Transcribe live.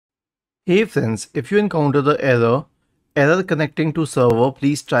Hey friends, if you encounter the error connecting to server,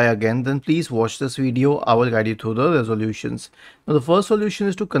 please try again. Then please watch this video. I will guide you through the resolutions. Now the first solution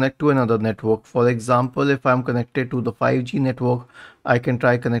is to connect to another network. For example, if I'm connected to the 5G network, I can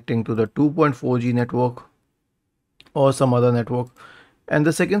try connecting to the 2.4G network or some other network. And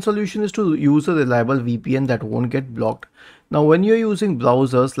the second solution is to use a reliable VPN that won't get blocked. Now when you're using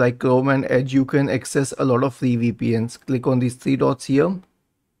browsers like Chrome and Edge, you can access a lot of free VPNs. Click on these three dots here,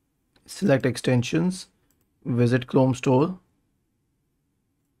 select extensions, visit Chrome Store.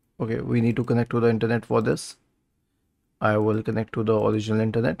 Okay, we need to connect to the internet for this. I will connect to the original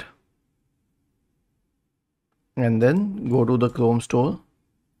internet and then go to the Chrome Store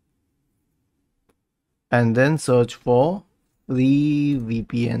and then search for free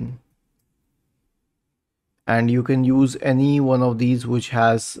VPN. And you can use any one of these which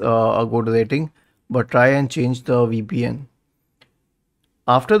has a good rating, but try and change the VPN.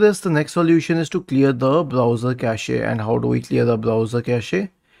 After this, the next solution is to clear the browser cache. And how do we clear the browser cache?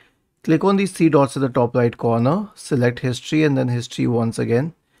 Click on these three dots at the top right corner, select history and then history once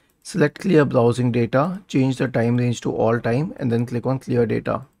again. Select clear browsing data, change the time range to all time and then click on clear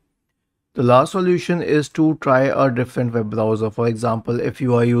data. The last solution is to try a different web browser. For example, if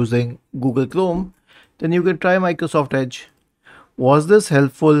you are using Google Chrome, then you can try Microsoft Edge. Was this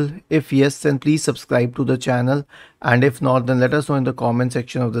helpful? If yes, then please subscribe to the channel, and if not, then let us know in the comment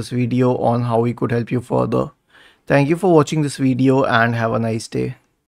section of this video on how we could help you further. Thank you for watching this video and have a nice day.